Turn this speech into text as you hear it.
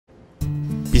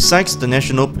Besides the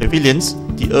national pavilions,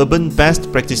 the Urban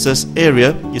Best Practices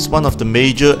area is one of the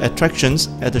major attractions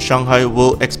at the Shanghai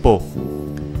World Expo.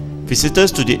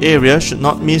 Visitors to the area should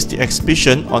not miss the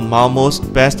exhibition on Malmo's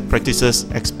Best Practices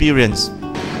experience.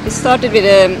 We started with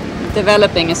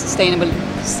developing a sustainable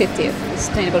city, a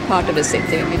sustainable part of the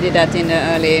city. We did that in the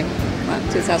early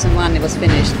 2001 it was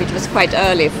finished, which was quite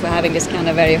early for having this kind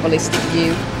of very holistic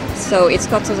view. So it's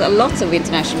got a lot of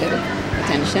international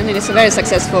attention, and it's a very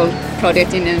successful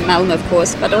project in Malmo, of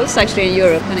course, but also actually in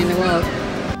Europe and in the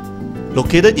world.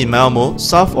 Located in Malmo,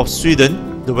 south of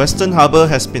Sweden, the Western Harbour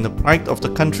has been a pride of the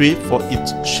country for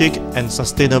its chic and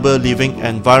sustainable living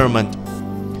environment.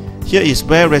 Here is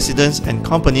where residents and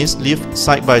companies live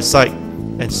side by side,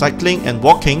 and cycling and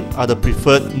walking are the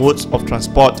preferred modes of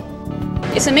transport.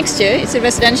 It's a mixture. It's a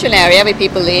residential area where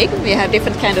people live. We have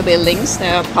different kind of buildings.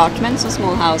 There are apartments and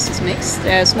small houses mixed.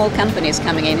 There are small companies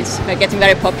coming in. It's getting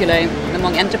very popular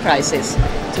among enterprises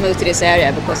to move to this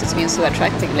area because it's been so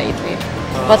attractive lately.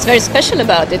 What's very special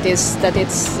about it is that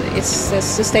it's a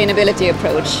sustainability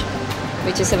approach,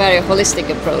 which is a very holistic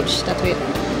approach that we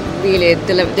really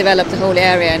develop the whole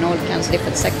area in all kinds of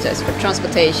different sectors, for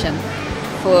transportation,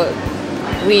 for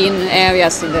green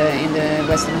areas in the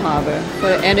Western Harbour. For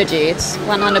energy, it's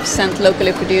 100%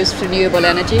 locally produced renewable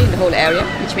energy in the whole area,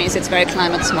 which means it's very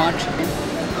climate smart.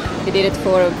 We did it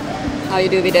for how you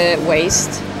do with the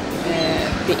waste,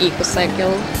 the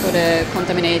eco-cycle, for the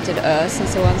contaminated earth and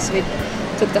so on. So we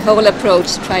took the whole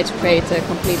approach to try to create a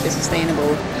completely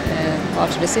sustainable part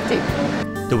of the city.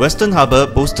 The Western Harbour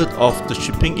boasted of the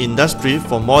shipping industry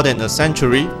for more than a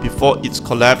century before its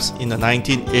collapse in the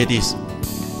 1980s.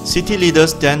 City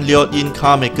leaders then lured in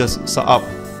car makers Saab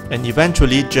and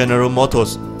eventually General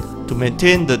Motors to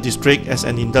maintain the district as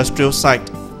an industrial site,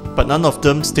 but none of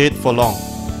them stayed for long.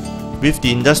 With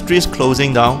the industries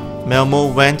closing down,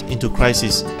 Malmo went into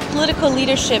crisis. Political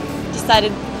leadership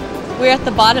decided we're at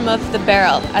the bottom of the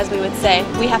barrel, as we would say.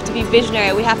 We have to be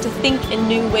visionary, we have to think in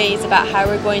new ways about how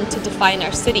we're going to define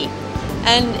our city.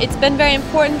 And it's been very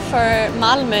important for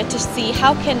Malmo to see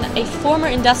how can a former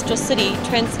industrial city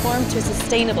transform to a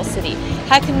sustainable city.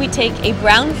 How can we take a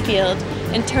brown field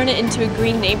and turn it into a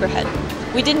green neighborhood?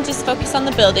 We didn't just focus on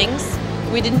the buildings,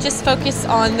 we didn't just focus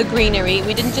on the greenery,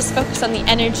 we didn't just focus on the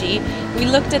energy. We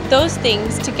looked at those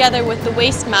things together with the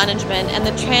waste management and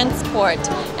the transport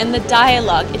and the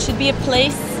dialogue. It should be a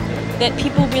place that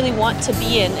people really want to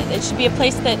be in. It should be a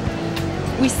place that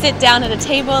we sit down at a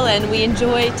table and we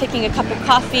enjoy taking a cup of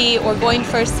coffee or going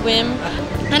for a swim.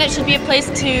 And it should be a place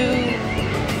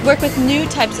to work with new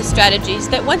types of strategies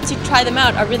that once you try them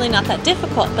out are really not that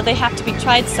difficult, but they have to be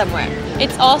tried somewhere.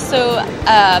 It's also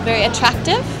very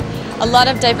attractive. A lot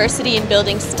of diversity in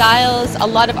building styles, a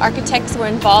lot of architects were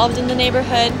involved in the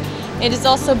neighborhood. It is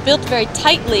also built very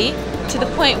tightly to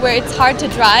the point where it's hard to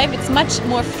drive. It's much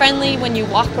more friendly when you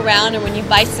walk around or when you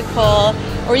bicycle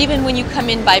or even when you come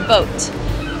in by boat.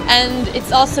 And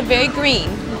it's also very green.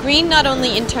 Green not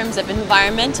only in terms of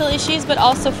environmental issues, but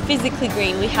also physically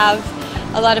green. We have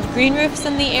a lot of green roofs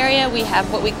in the area. We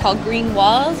have what we call green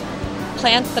walls,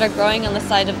 plants that are growing on the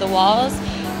side of the walls.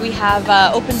 We have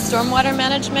open stormwater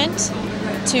management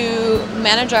to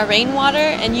manage our rainwater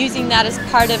and using that as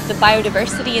part of the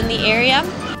biodiversity in the area.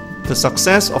 The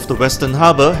success of the Western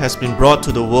Harbour has been brought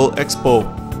to the World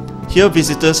Expo. Here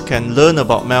visitors can learn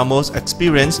about Malmo's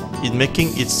experience in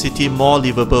making its city more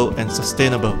livable and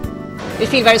sustainable. We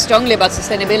feel very strongly about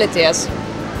sustainability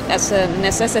as a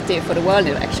necessity for the world,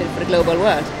 actually, for the global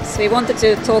world. So we wanted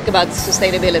to talk about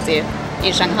sustainability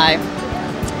in Shanghai.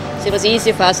 So it was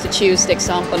easy for us to choose the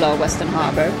example of Western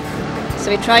Harbour. So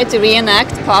we tried to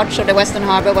reenact parts of the Western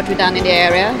Harbour, what we've done in the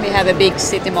area. We have a big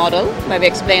city model where we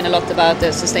explain a lot about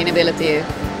the sustainability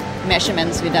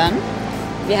measurements we've done.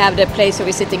 We have the place where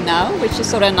we're sitting now, which is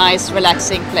sort of a nice,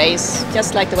 relaxing place,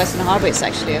 just like the Western Harbour is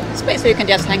actually. It's a place where you can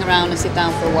just hang around and sit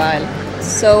down for a while.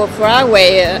 So for our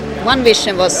way, one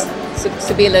vision was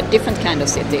to build a different kind of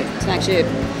city, to actually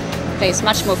place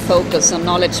much more focus on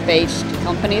knowledge-based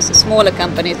companies, smaller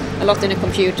companies, a lot in the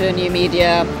computer, new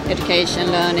media,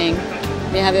 education, learning.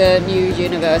 We have a new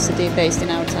university based in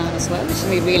our town as well, which is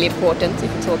really important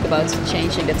if we talk about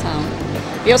changing the town.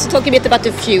 We also talk a bit about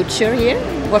the future here,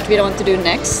 what we want to do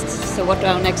next, so what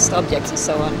are our next objects and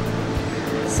so on.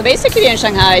 So basically in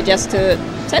Shanghai, just to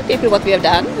tell people what we have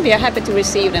done. We are happy to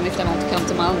receive them if they want to come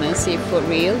to Malmo and see for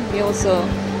real. We're also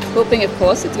hoping, of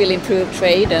course, it will improve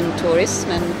trade and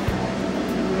tourism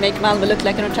and make Malmo look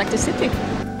like an attractive city.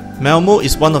 Malmo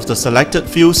is one of the selected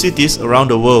few cities around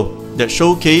the world that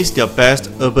showcase their best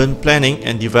urban planning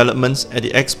and developments at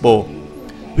the Expo.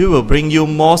 We will bring you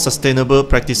more sustainable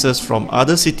practices from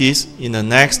other cities in the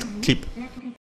next